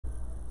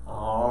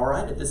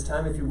right, at this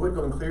time, if you would,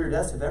 go and clear your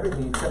desk of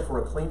everything except for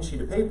a clean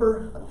sheet of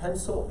paper, a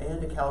pencil,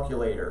 and a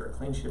calculator. A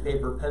clean sheet of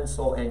paper,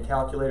 pencil, and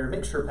calculator.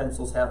 Make sure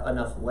pencils have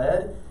enough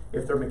lead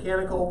if they're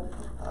mechanical.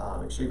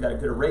 Make sure you've got a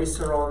good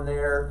eraser on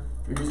there.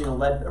 If you're using a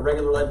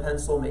regular lead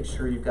pencil, make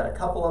sure you've got a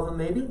couple of them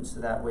maybe, so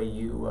that way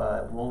you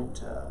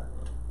won't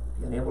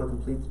be unable to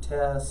complete the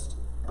test.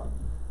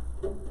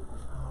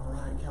 All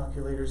right,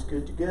 calculator's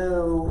good to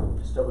go.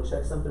 Just double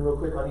check something real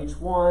quick on each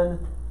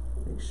one.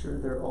 Make sure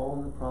they're all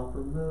in the proper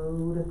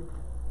mode.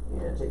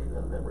 And taking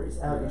the memories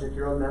out. You took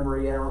your own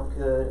memory out.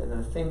 Good. And then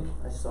I think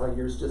I saw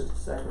yours just a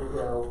second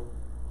ago.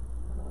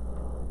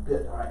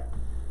 Good. All right.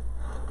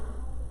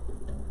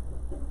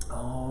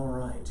 All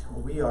right.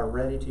 Well, we are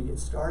ready to get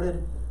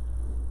started.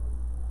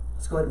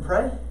 Let's go ahead and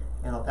pray,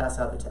 and I'll pass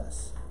out the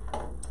test.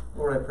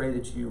 Lord, I pray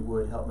that you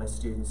would help my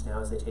students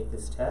now as they take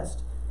this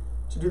test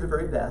to do the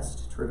very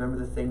best, to remember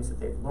the things that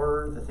they've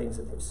learned, the things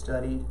that they've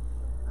studied.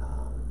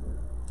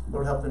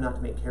 Lord, help them not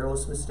to make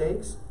careless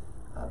mistakes,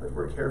 but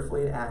work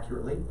carefully and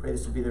accurately. Pray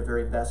this would be their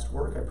very best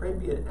work. I pray it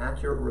be an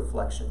accurate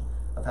reflection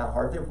of how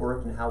hard they've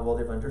worked and how well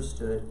they've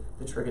understood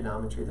the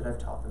trigonometry that I've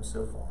taught them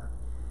so far.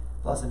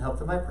 Bless and help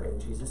them, I pray,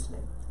 in Jesus'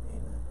 name.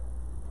 Amen.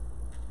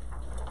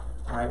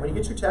 All right, when you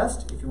get your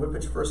test, if you would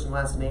put your first and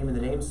last name in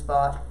the name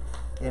spot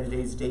and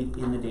today's date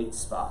in the date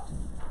spot.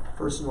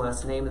 First and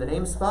last name in the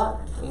name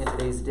spot and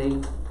today's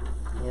date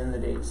in the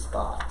date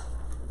spot.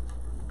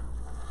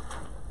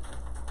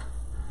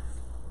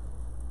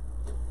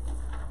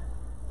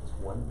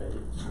 One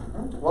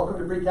page. Welcome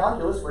to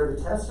Pre-Calculus, where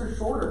the tests are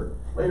shorter.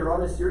 Later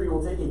on this year, you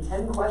will take a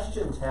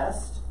 10-question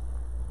test.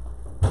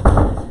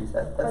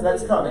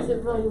 That's coming. Is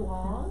it really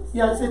long?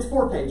 Yeah, it's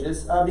 4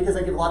 pages because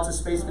I give lots of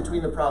space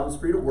between the problems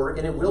for you to work,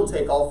 and it will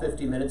take all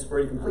 50 minutes for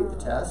you to complete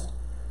the test.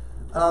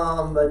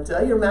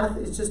 Math,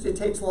 it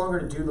takes longer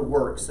to do the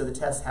work, so the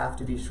tests have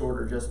to be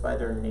shorter just by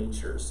their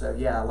nature. So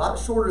yeah, a lot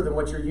shorter than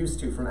what you're used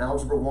to from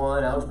Algebra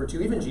 1, Algebra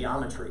 2, even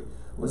geometry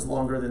was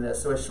longer than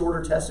this. So a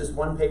shorter test is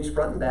 1 page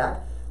front and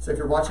back. So if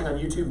you're watching on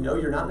YouTube, no,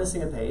 you're not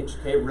missing a page.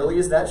 Okay, it really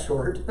is that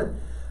short.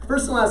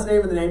 First and last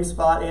name in the name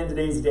spot and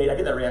today's date. I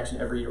get that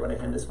reaction every year when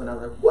I hand this one out.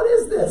 I'm like, what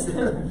is this?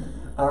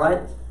 All right.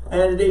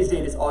 And today's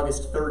date is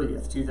August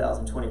 30th,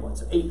 2021.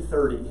 So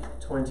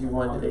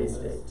 8/30/21 today's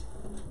date.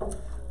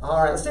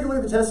 All right, let's take a look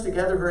at the test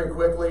together very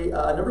quickly.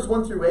 Numbers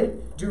 1 through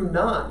 8 do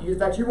not use, in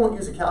fact, you won't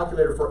use a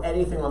calculator for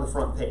anything on the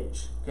front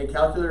page. Okay,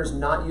 calculator is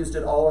not used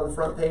at all on the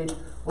front page.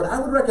 What I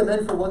would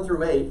recommend for 1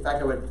 through 8, in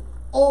fact, I would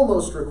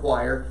almost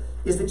require,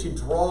 is that you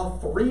draw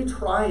 3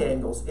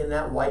 triangles in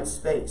that white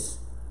space.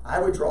 I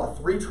would draw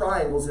 3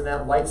 triangles in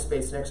that white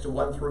space next to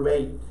 1 through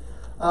 8.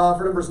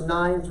 For numbers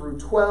 9 through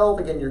 12,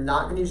 again, you're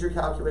not going to use your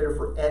calculator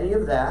for any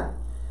of that.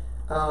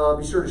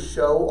 Be sure to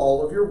show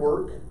all of your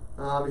work.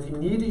 If you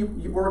need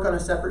to work on a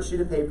separate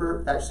sheet of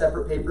paper, that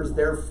separate paper is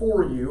there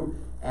for you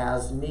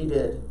as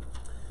needed.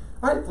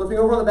 All right, flipping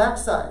over on the back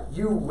side,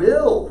 you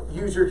will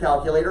use your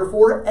calculator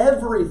for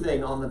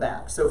everything on the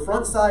back. So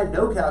front side,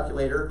 no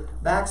calculator.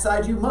 Back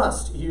side, you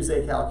must use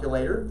a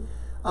calculator.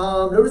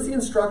 Notice the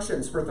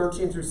instructions for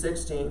 13 through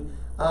 16.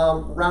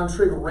 Round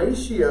trig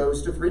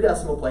ratios to 3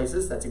 decimal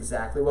places. That's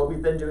exactly what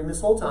we've been doing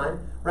this whole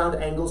time. Round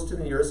angles to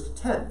the nearest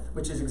tenth,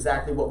 which is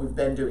exactly what we've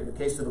been doing.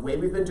 Okay, so the way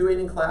we've been doing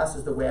it in class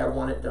is the way I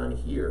want it done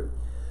here.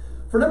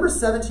 For numbers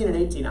 17 and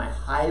 18, I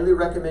highly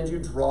recommend you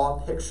draw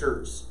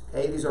pictures.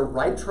 Okay, these are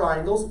right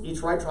triangles.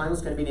 Each right triangle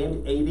is going to be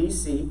named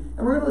ABC,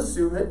 and we're going to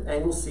assume that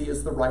angle C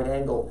is the right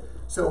angle.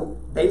 So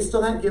based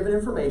on that given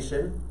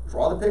information,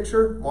 draw the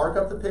picture, mark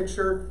up the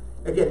picture.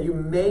 Again, you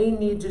may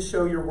need to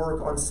show your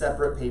work on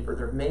separate paper.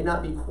 There may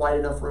not be quite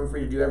enough room for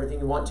you to do everything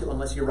you want to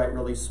unless you write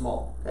really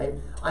small. Okay,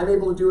 I'm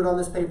able to do it on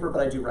this paper,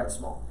 but I do write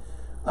small.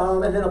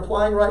 And then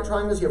applying right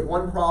triangles, you have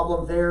one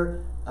problem there.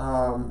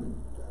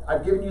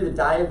 I've given you the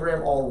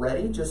diagram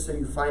already just so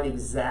you find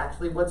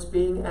exactly what's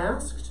being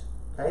asked.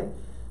 Okay,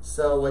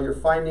 so you're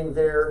finding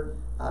there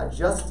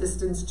just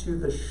distance to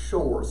the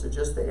shore, so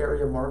just the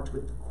area marked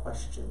with the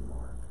question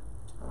mark.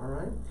 All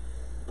right.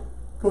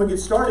 Go and get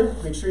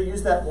started. Make sure you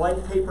use that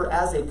blank paper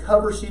as a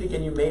cover sheet.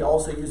 Again, you may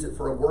also use it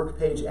for a work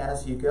page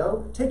as you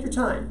go. Take your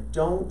time.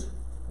 Don't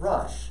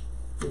rush.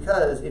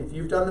 Because if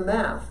you've done the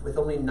math with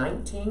only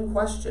 19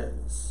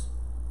 questions,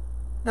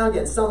 now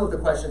again, some of the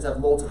questions have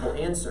multiple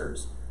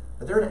answers,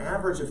 but they're an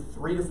average of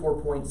 3 to 4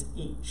 points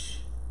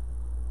each.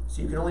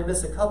 So you can only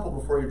miss a couple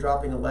before you're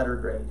dropping a letter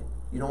grade.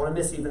 You don't want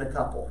to miss even a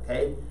couple,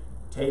 okay?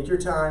 Take your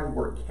time,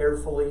 work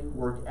carefully,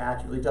 work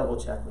accurately,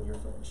 double check when you're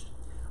finished.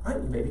 All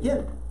right, you may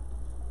begin.